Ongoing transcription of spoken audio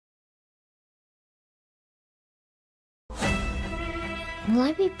Will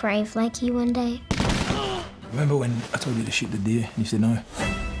I be brave like you one day? Remember when I told you to shoot the deer and you said no?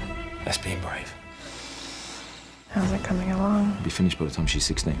 That's being brave. How's it coming along? It'll be finished by the time she's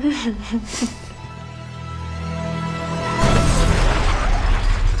 16.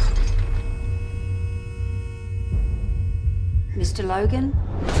 Mr. Logan,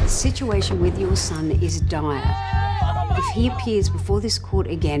 the situation with your son is dire. If he appears before this court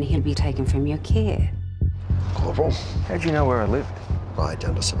again, he'll be taken from your care. Corporal, How'd you know where I lived? right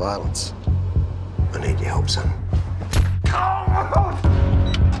under surveillance. I need your help, son.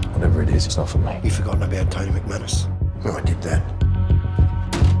 Whatever it is, it's not for me. You've forgotten about Tony McManus. No, I did that.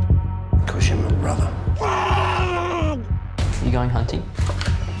 Because you're my brother. You going hunting?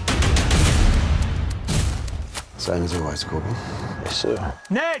 Same as always, Corporal. Yes, sir.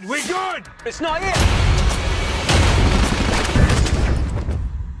 Ned, we're good! It's not it!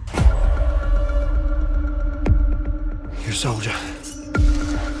 You're a soldier.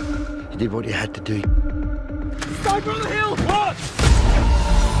 You did what you had to do. Sniper on the hill! What?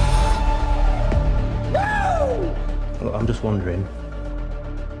 No! Look, I'm just wondering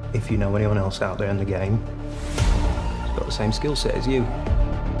if you know anyone else out there in the game who's got the same skill set as you.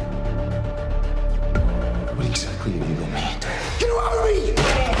 What exactly have you got me? Get away!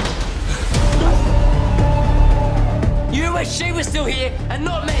 You wish she was still here and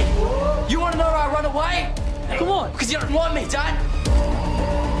not me. You want to know why I run away? Come on, because you don't want me, Dad.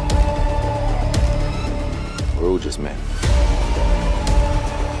 We're all just men.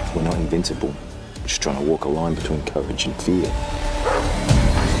 We're not invincible. We're just trying to walk a line between courage and fear.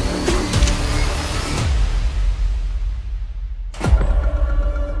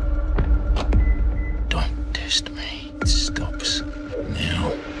 Don't test me. It stops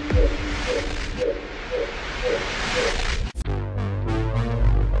now.